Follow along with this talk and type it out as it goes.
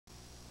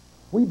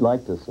We'd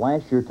like to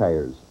slash your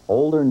tires,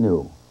 old or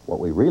new. What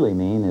we really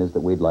mean is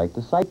that we'd like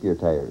to sipe your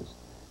tires.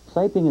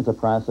 Siping is a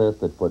process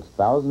that puts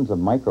thousands of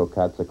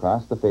micro-cuts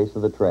across the face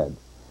of the tread.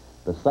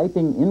 The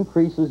siping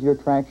increases your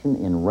traction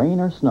in rain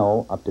or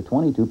snow up to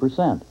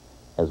 22%,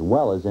 as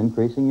well as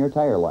increasing your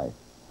tire life.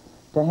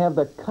 To have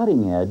the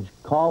cutting edge,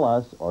 call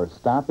us or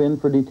stop in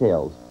for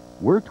details.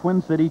 We're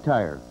Twin City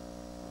Tire,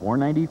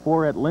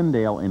 $4.94 at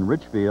Lyndale in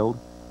Richfield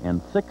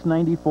and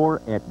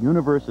 $6.94 at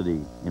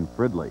University in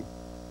Fridley.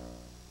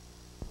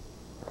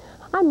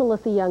 I'm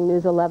Melissa Young,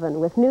 News 11,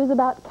 with news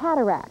about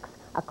cataracts,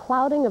 a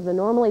clouding of the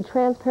normally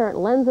transparent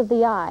lens of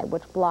the eye,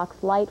 which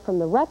blocks light from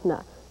the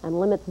retina and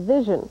limits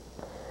vision.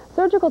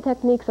 Surgical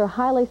techniques are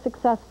highly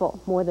successful.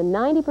 More than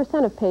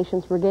 90% of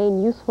patients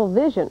regain useful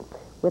vision.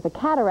 With a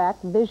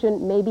cataract,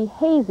 vision may be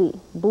hazy,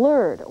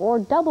 blurred, or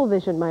double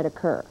vision might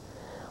occur.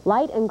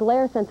 Light and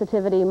glare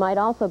sensitivity might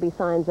also be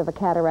signs of a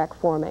cataract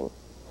forming.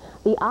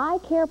 The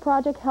KARE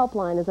Project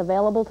helpline is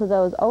available to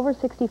those over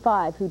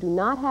 65 who do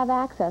not have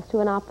access to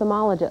an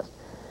ophthalmologist.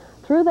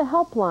 Through the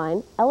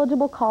helpline,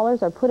 eligible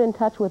callers are put in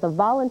touch with a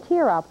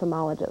volunteer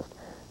ophthalmologist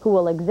who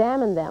will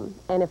examine them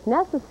and, if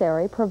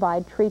necessary,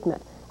 provide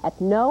treatment at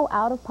no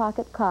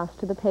out-of-pocket cost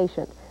to the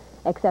patient,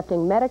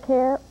 accepting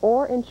Medicare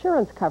or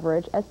insurance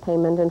coverage as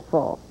payment in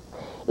full.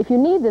 If you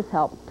need this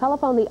help,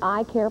 telephone the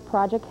KARE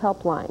Project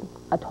helpline,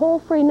 a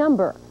toll-free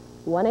number,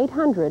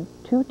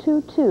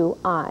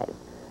 1-800-222-EYES.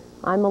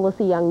 I'm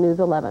Melissa Young, News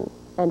 11,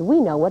 and we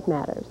know what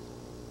matters.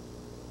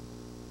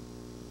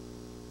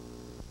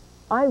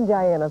 I'm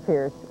Diana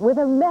Pierce with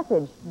a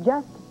message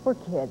just for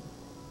kids.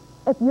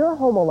 If you're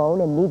home alone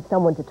and need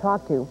someone to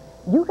talk to,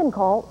 you can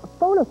call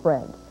Phone a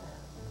Friend.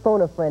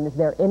 Phone a Friend is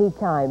there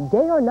anytime,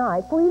 day or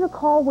night, for you to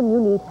call when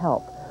you need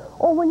help,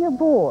 or when you're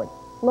bored,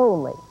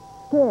 lonely,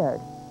 scared,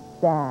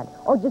 sad,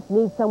 or just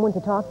need someone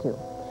to talk to.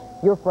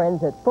 Your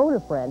friends at Phone a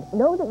Friend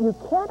know that you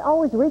can't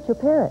always reach your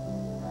parents.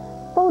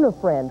 Phone a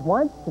Friend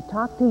wants to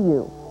talk to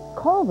you.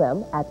 Call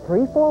them at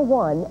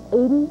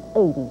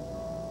 341-8080.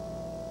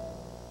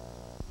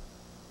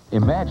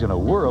 Imagine a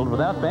world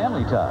without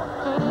family time.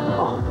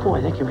 Oh,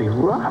 boy, that could be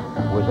rough.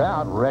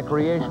 Without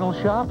recreational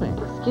shopping.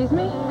 Excuse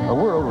me? A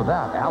world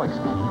without Alex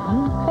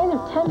Keaton. Kind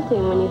of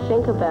tempting when you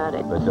think about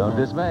it. But don't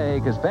dismay,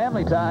 because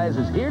Family Ties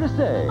is here to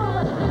stay.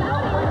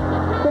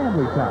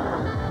 Family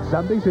Ties,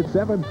 Sundays at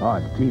 7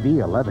 on TV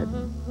 11.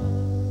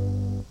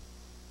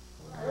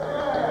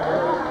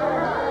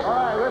 All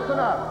right, listen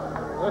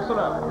up. Listen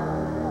up.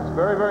 It's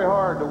very, very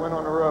hard to win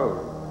on the road,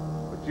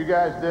 but you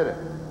guys did it.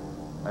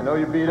 I know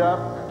you're beat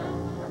up.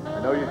 I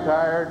know you're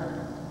tired,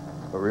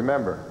 but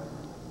remember,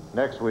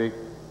 next week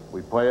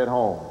we play at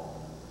home,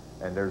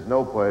 and there's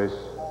no place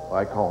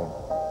like home.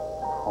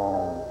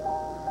 Home.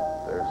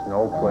 There's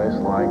no place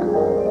like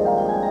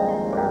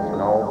home. There's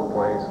no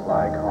place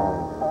like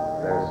home.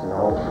 There's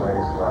no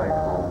place like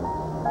home.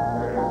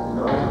 There's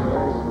no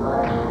place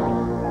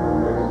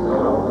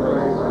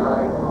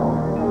like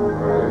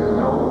home. There's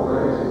no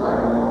place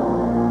like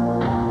home.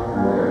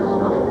 There's no place like home. There's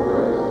no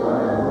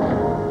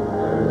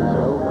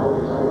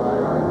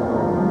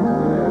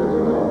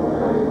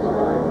place like home.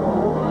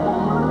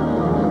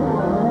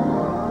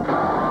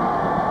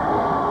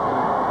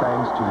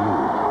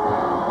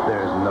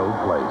 There's no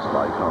place like home. Place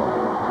like home.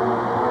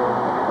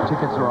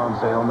 Tickets are on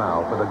sale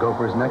now for the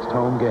Gophers' next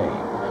home game.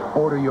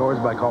 Order yours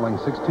by calling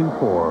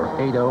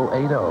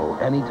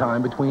 624-8080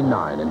 anytime between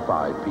 9 and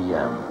 5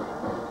 p.m.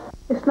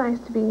 It's nice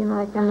to be,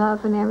 like in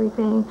love and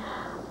everything,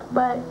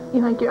 but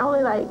you're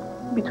only like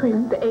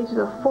between the ages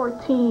of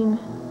 14,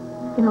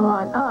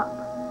 on up,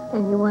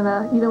 and you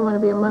don't want to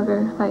be a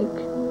mother like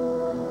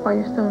while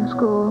you're still in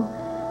school.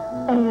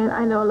 And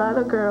I know a lot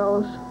of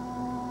girls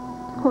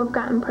who have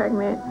gotten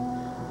pregnant.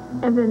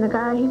 And then the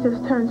guy, he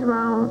just turns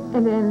around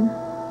and then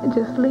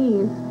just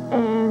leaves.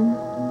 And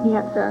you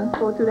have to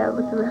go through that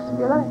with the rest of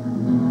your life.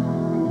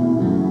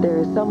 There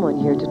is someone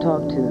here to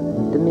talk to,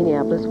 the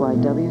Minneapolis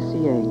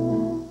YWCA.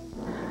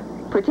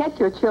 Protect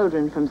your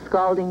children from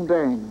scalding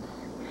burns.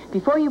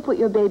 Before you put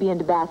your baby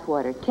into bath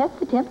water, test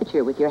the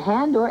temperature with your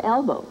hand or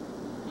elbow.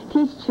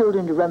 Teach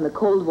children to run the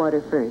cold water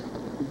first,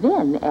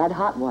 then add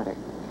hot water.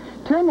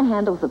 Turn the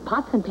handles of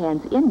pots and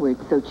pans inward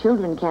so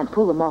children can't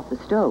pull them off the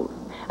stove.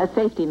 A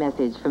safety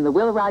message from the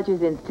Will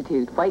Rogers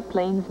Institute, White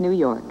Plains, New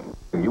York.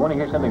 You want to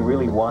hear something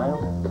really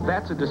wild?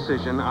 That's a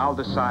decision I'll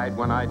decide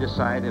when I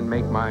decide and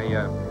make my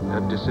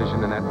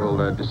decision, and that will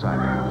decide.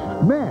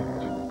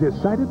 MASH,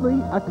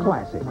 decidedly a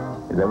classic.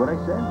 Is that what I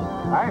said?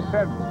 I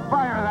said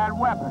fire that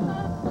weapon.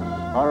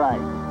 All right.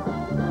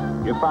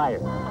 You're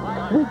fired.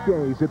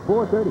 Weekdays at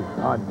 4:30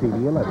 on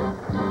TV 11.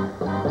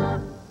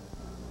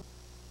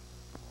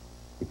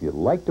 If you'd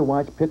like to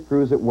watch pit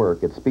crews at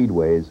work at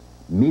speedways,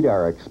 meet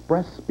our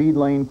express speed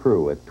lane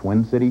crew at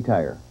Twin City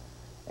Tire.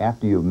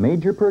 After you've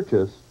made your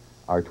purchase,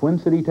 our Twin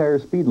City Tire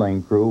speed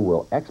lane crew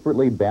will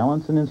expertly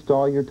balance and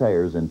install your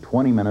tires in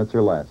 20 minutes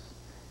or less.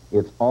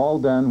 It's all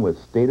done with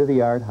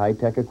state-of-the-art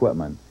high-tech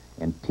equipment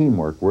and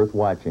teamwork worth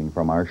watching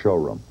from our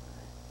showroom.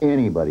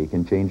 Anybody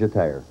can change a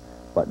tire,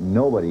 but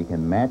nobody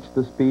can match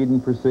the speed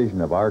and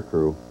precision of our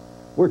crew.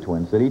 We're We're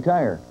Twin City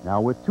Tire. Now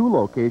with 2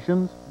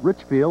 locations,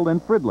 Richfield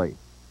and Fridley.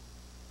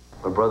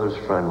 My brother's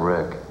friend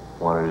Rick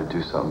wanted to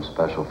do something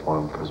special for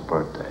him for his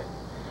birthday.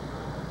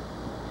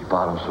 He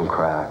bought him some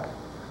crack.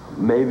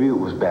 Maybe it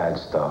was bad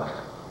stuff.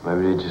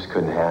 Maybe they just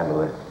couldn't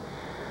handle it.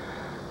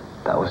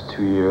 That was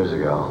 2 years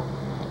ago.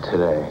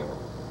 Today.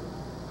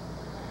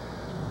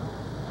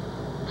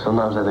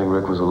 Sometimes I think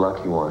Rick was a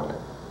lucky one.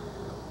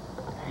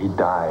 He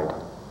died.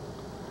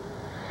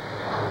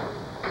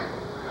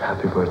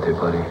 Happy birthday,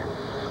 buddy.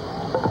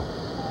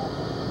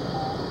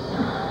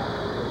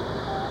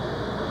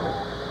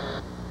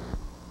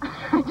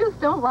 I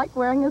just don't like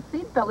wearing a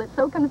seatbelt. It's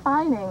so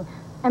confining.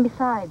 And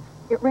besides,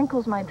 it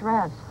wrinkles my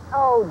dress.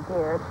 Oh,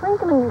 dear. It's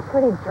wrinkling your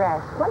pretty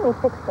dress. Let me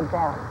fix the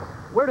belt.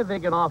 Where did they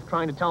get off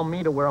trying to tell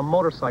me to wear a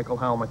motorcycle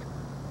helmet?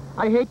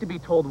 I hate to be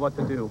told what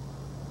to do.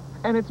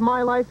 And it's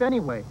my life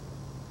anyway.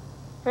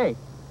 Hey,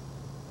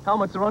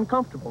 helmets are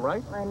uncomfortable,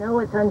 right? I know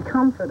it's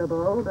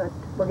uncomfortable, but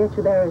we'll get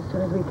you there as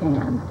soon as we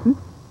can.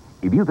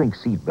 If you think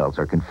seat belts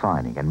are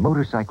confining and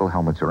motorcycle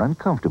helmets are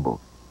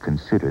uncomfortable,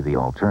 consider the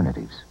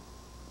alternatives.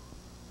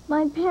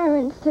 My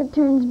parents took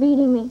turns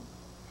beating me,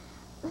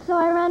 so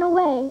I ran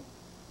away.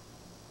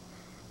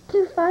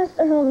 2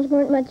 foster homes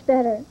weren't much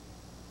better.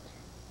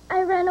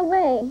 I ran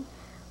away.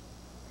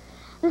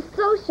 The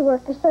social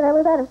worker said I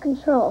was out of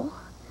control.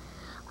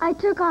 I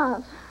took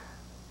off.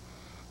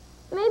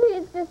 Maybe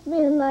it's just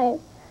me in life.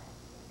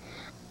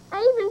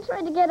 I even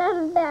tried to get out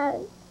of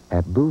that.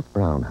 At Booth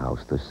Brown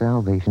House, the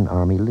Salvation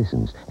Army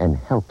listens and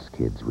helps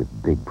kids with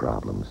big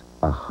problems.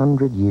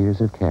 100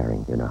 years of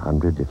caring in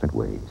 100 different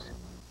ways.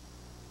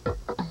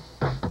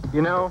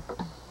 You know,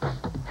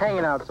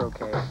 hanging out's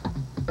okay.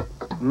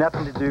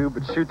 Nothing to do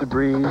but shoot the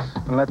breeze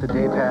and let the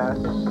day pass.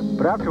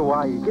 But after a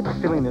while, you get the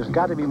feeling there's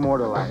got to be more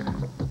to life.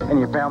 And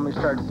your family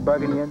starts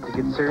bugging you to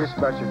get serious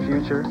about your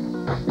future.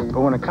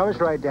 But when it comes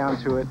right down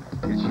to it,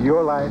 it's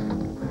your life,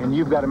 and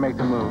you've got to make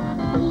the move.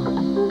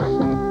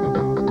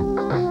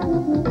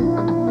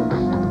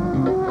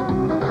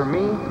 For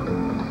me,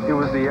 it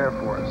was the Air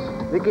Force.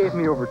 They gave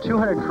me over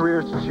 200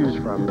 careers to choose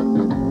from.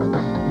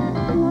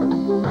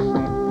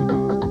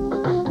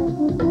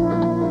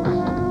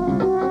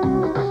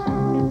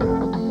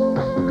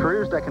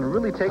 Careers that can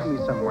really take me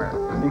somewhere.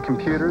 In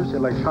computers,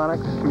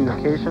 electronics,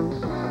 communications.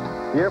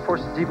 The Air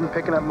Force is even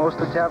picking up most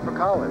of the tab for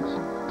college.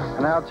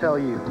 And I'll tell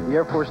you, the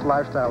Air Force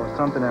lifestyle is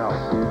something else.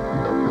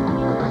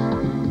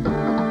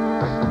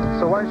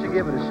 So why don't you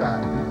give it a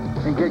shot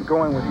and get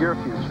going with your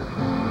future?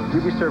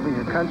 You'll be serving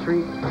your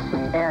country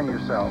and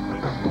yourself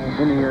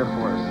in the Air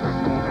Force.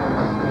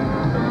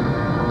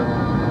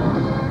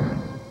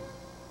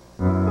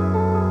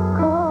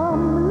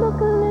 Come,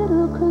 look a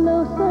little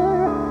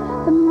closer.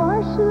 The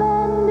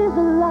marshland is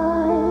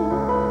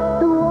alive.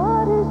 The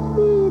waters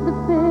feed the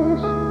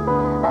fish,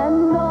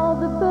 and all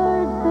the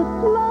birds that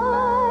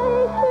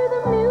fly hear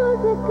the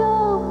music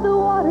of the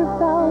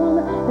waterfowl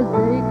as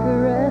they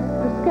caress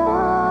the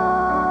sky.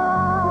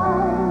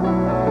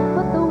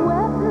 But the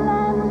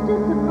wetland's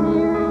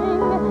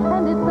disappearing,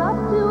 and it's up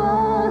to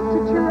us to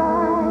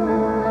try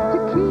to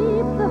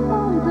keep the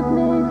homes of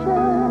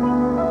nature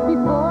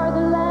before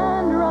the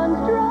land runs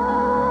dry.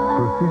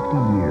 For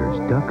 50 years,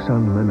 Ducks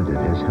Unlimited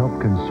has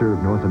helped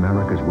conserve North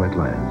America's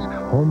wetlands,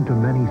 home to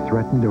many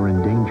threatened or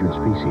endangered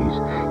species.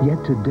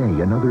 Yet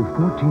today, another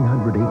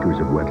 1,400 acres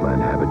of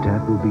wetland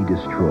habitat will be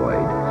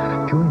destroyed.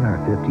 Join our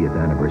 50th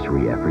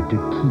anniversary effort to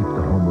keep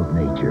the home of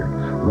nature.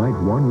 Write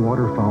One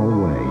Waterfowl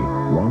Way,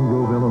 Long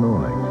Grove,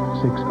 Illinois,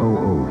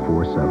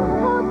 60047.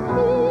 Help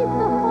keep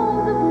the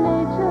homes of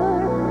nature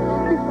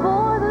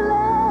before the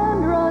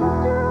land runs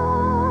dry.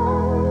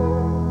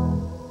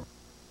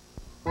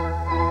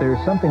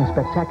 There's something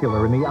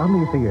spectacular in the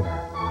Omni Theater.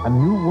 A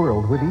new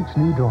world with each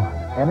new dawn.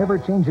 An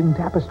ever-changing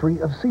tapestry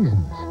of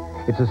seasons.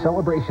 It's a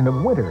celebration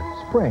of winter,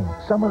 spring,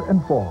 summer,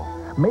 and fall.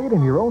 Made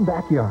in your own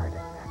backyard.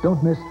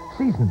 Don't miss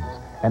Seasons,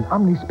 an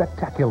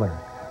Omni-Spectacular.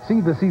 See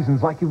the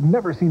seasons like you've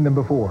never seen them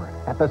before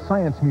at the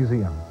Science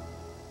Museum.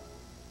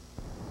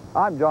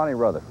 I'm Johnny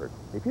Rutherford.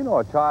 If you know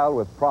a child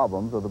with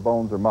problems of the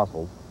bones or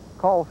muscles,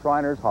 call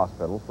Shriners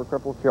Hospital for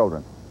Crippled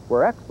Children,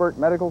 where expert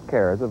medical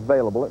care is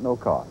available at no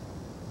cost.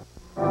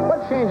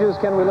 What changes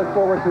can we look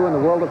forward to in the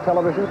world of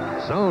television?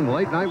 Soon,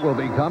 late night will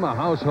become a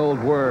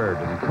household word,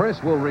 and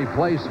Chris will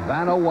replace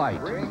Vanna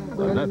White.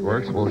 The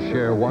networks will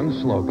share one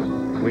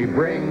slogan. We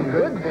bring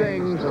good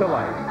things to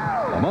life.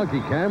 The Monkey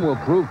Cam will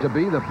prove to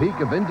be the peak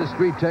of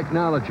industry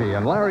technology,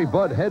 and Larry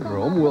Bud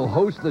Headroom will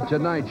host The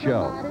Tonight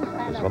Show.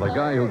 As for the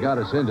guy who got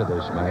us into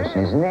this mess...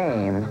 His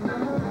name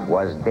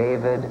was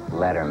David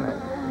Letterman.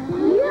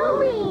 You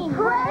mean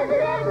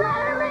President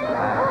Letterman?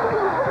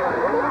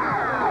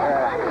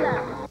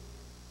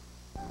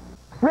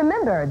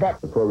 Remember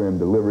that the program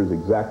delivers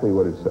exactly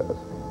what it says.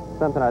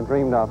 Something I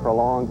dreamed of for a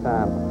long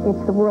time.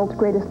 It's the world's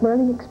greatest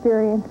learning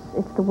experience.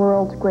 It's the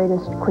world's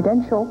greatest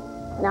credential.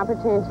 An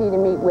opportunity to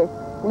meet with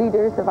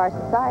leaders of our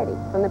society,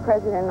 from the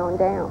president on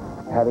down.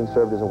 Having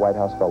served as a White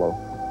House fellow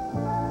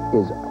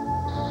is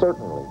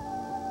certainly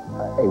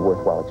a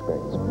worthwhile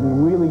experience.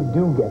 You really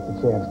do get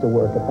the chance to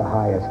work at the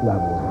highest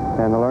level.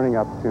 And the learning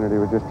opportunity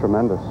was just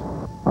tremendous.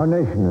 Our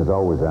nation has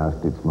always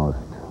asked its most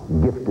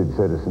gifted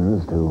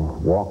citizens to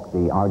walk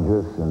the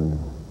arduous and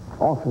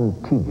often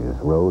tedious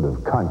road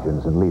of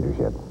conscience and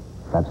leadership.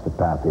 That's the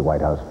path the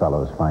White House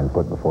Fellows find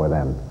put before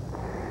them.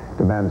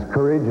 Demands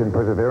courage and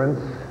perseverance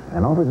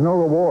and offers no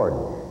reward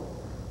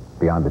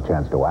beyond the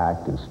chance to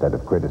act instead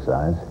of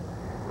criticize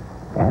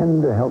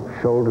and to help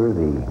shoulder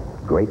the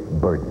great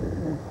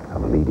burden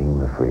of leading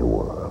the free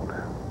world.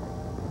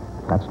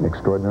 That's an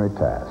extraordinary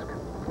task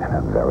and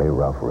a very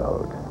rough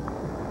road.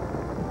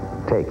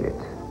 Take it.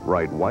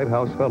 Write White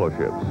House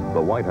Fellowships,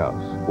 the White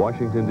House,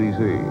 Washington, D.C.,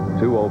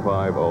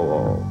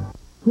 20500.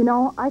 You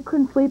know, I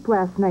couldn't sleep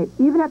last night.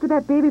 Even after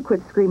that baby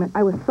quit screaming,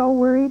 I was so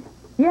worried.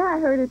 Yeah, I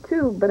heard it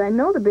too, but I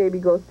know the baby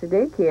goes to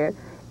daycare,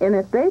 and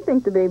if they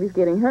think the baby's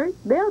getting hurt,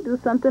 they'll do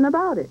something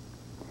about it.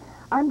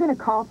 I'm going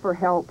to call for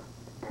help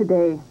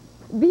today.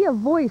 Be a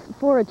voice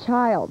for a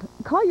child.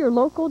 Call your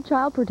local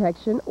child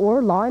protection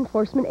or law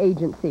enforcement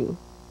agency.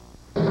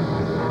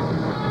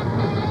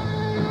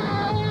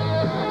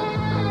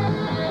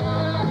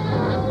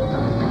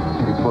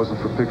 You're posing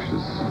for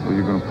pictures, or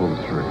you're going to pull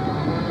the trigger.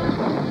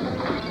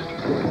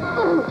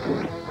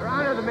 Your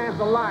Honor, the man's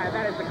a liar.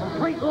 That is a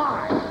complete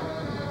lie.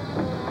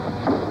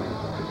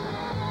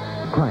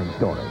 Crime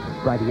Story,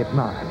 Friday at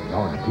 9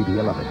 on TV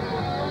 11.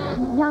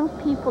 Young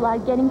people are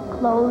getting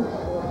close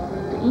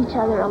to each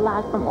other a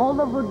lot from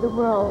all over the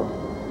world.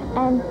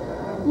 And,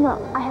 you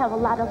know, I have a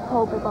lot of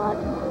hope about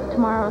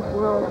tomorrow's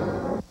world.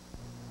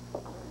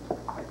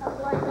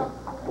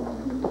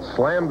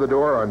 Slam the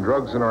door on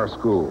drugs in our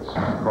schools.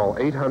 Call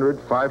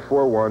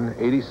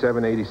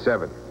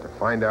 800-541-8787 to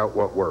find out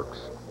what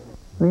works.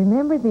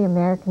 Remember the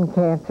American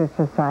Cancer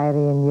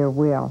Society in your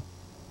will.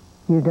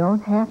 You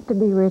don't have to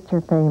be rich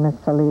or famous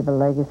to leave a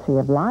legacy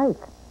of life.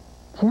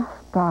 Just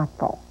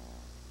thoughtful.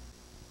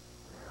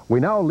 We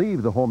now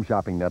leave the Home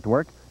Shopping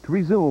Network to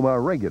resume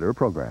our regular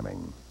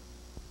programming.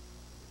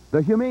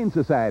 The Humane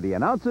Society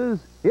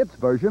announces its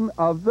version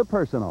of The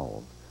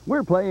Personal.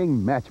 We're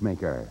playing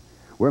Matchmaker.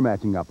 We're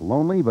matching up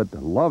lonely but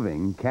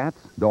loving cats,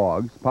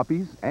 dogs,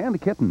 puppies, and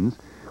kittens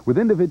with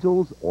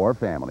individuals or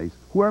families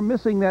who are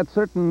missing that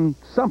certain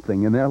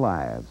something in their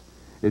lives.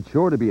 It's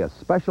sure to be a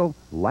special,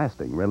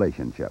 lasting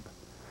relationship.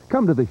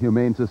 Come to the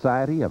Humane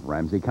Society of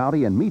Ramsey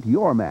County and meet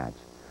your match.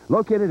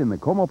 Located in the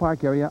Como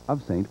Park area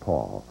of St.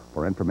 Paul.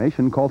 For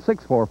information, call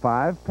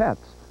 645-PETS.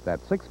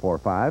 That's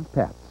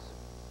 645-PETS.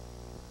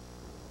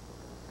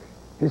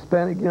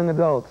 Hispanic young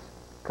adults,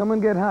 come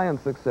and get high on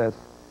success.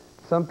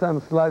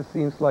 Sometimes life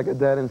seems like a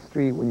dead-end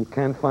street when you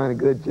can't find a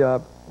good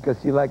job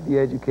because you lack the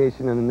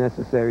education and the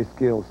necessary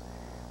skills.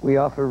 We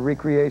offer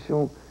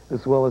recreational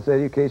as well as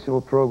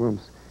educational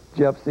programs,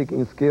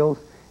 job-seeking skills,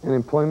 and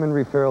employment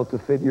referral to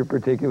fit your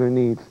particular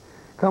needs.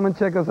 Come and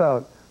check us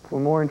out. For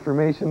more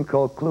information,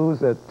 call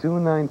CLUES at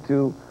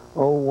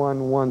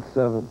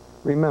 292-0117.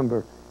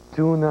 Remember,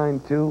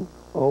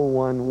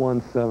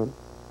 292-0117.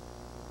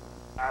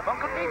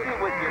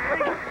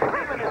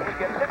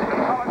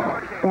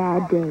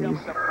 Bad days.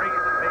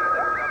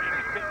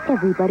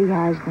 Everybody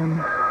has them.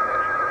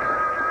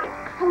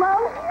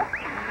 Hello?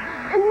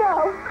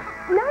 No.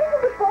 Not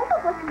even with both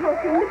of us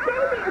looking. The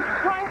baby is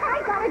crying.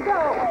 I gotta go.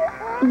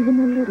 Even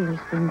the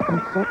littlest thing can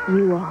set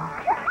you off.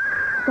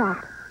 Stop.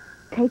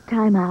 Take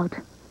time out.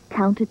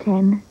 Count to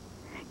 10.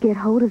 Get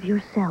hold of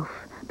yourself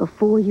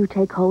before you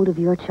take hold of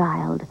your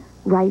child.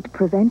 Write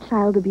Prevent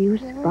Child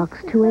Abuse,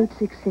 Box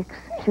 2866,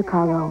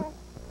 Chicago.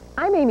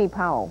 I'm Amy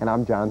Powell. And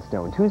I'm John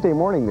Stone. Tuesday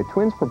morning, the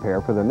Twins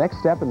prepare for the next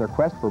step in their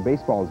quest for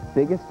baseball's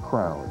biggest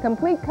crown.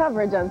 Complete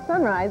coverage on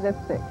Sunrise at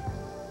 6.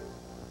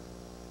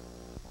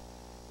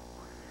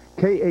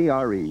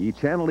 KARE,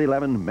 Channel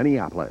 11,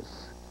 Minneapolis.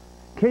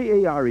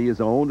 KARE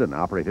is owned and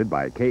operated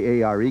by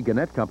KARE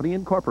Gannett Company,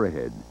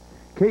 Incorporated.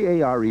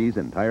 KARE's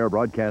entire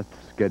broadcast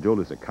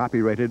schedule is a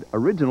copyrighted,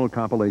 original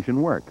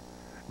compilation work.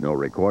 No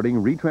recording,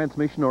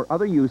 retransmission, or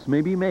other use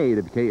may be made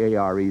of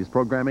KARE's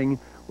programming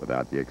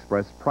without the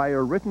express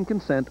prior written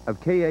consent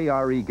of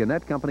KARE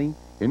Gannett Company,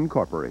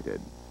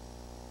 Incorporated.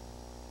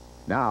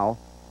 Now,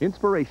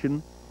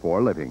 inspiration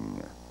for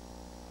living.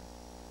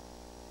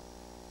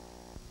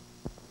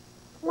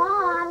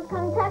 Mom,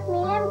 come tuck me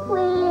in,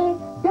 please.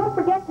 Don't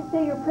forget to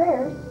say your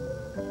prayers.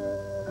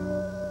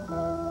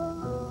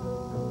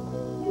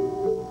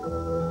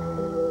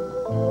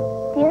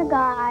 Dear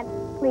God,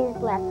 please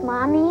bless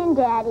Mommy and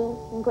Daddy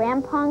and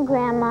Grandpa and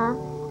Grandma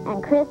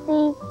and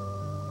Chrissy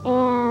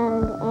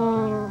and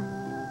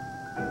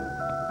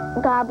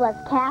God bless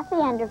Kathy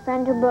and her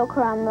friend who broke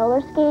her arm roller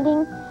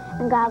skating,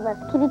 and God bless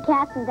kitty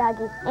cats and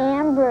doggies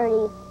and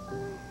birdies.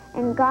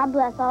 And God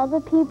bless all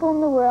the people in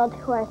the world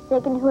who are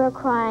sick and who are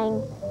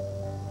crying.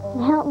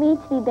 And help me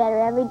to be better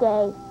every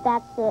day.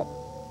 That's it.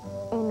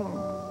 Amen.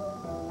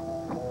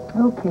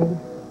 Okay.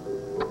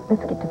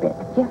 Let's get to bed.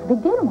 Yeah,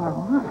 big day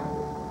tomorrow, huh?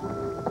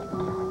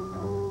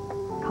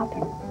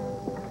 Okay.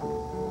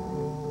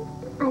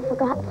 I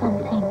forgot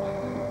something.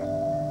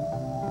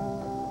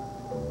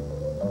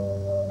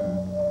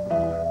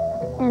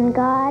 And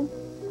God,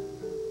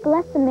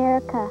 bless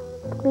America,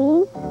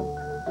 please.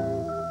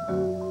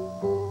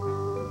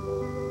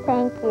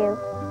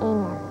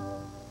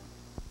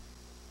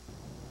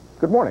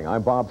 Good morning.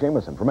 I'm Bob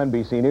Jameson from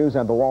NBC News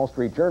and the Wall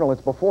Street Journal.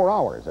 It's Before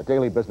Hours, a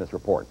daily business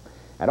report.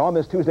 And on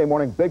this Tuesday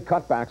morning, big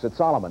cutbacks at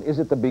Solomon. Is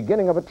it the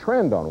beginning of a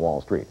trend on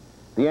Wall Street?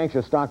 The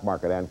anxious stock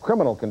market and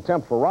criminal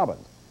contempt for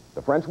robins,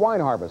 the French wine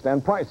harvest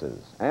and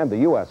prices, and the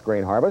U.S.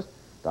 grain harvest.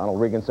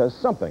 Donald Regan says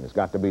something's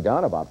got to be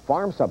done about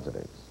farm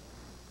subsidies.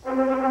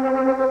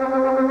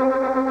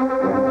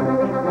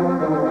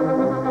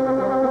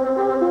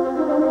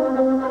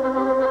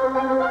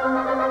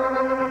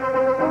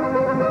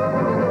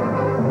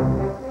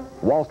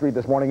 Wall Street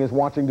this morning is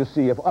watching to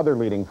see if other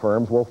leading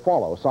firms will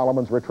follow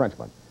Solomon's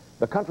retrenchment.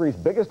 The country's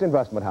biggest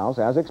investment house,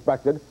 as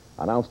expected,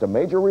 announced a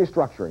major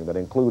restructuring that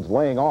includes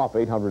laying off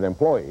 800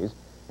 employees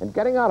and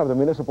getting out of the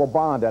municipal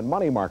bond and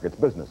money markets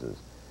businesses.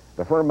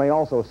 The firm may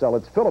also sell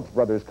its Phillips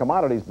Brothers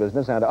commodities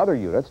business and other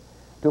units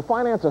to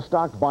finance a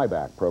stock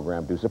buyback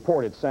program to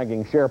support its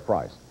sagging share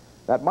price.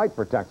 That might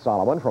protect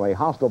Solomon from a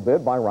hostile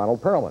bid by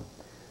Ronald Perelman.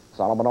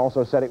 Solomon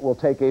also said it will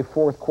take a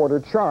fourth quarter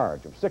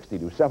charge of $60 to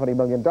 $70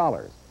 million.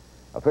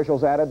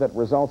 Officials added that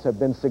results have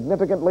been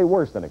significantly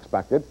worse than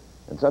expected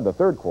and said the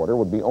third quarter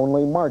would be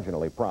only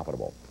marginally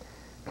profitable.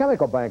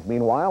 Chemical Bank,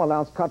 meanwhile,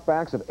 announced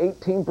cutbacks of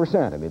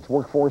 18% in its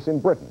workforce in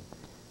Britain.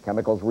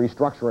 Chemical's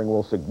restructuring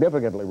will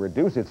significantly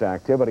reduce its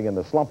activity in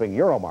the slumping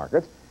euro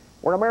markets,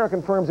 where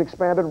American firms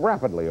expanded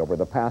rapidly over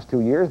the past 2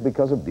 years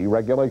because of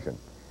deregulation.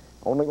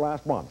 Only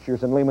last month,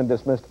 Shearson Lehman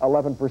dismissed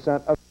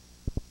 11% of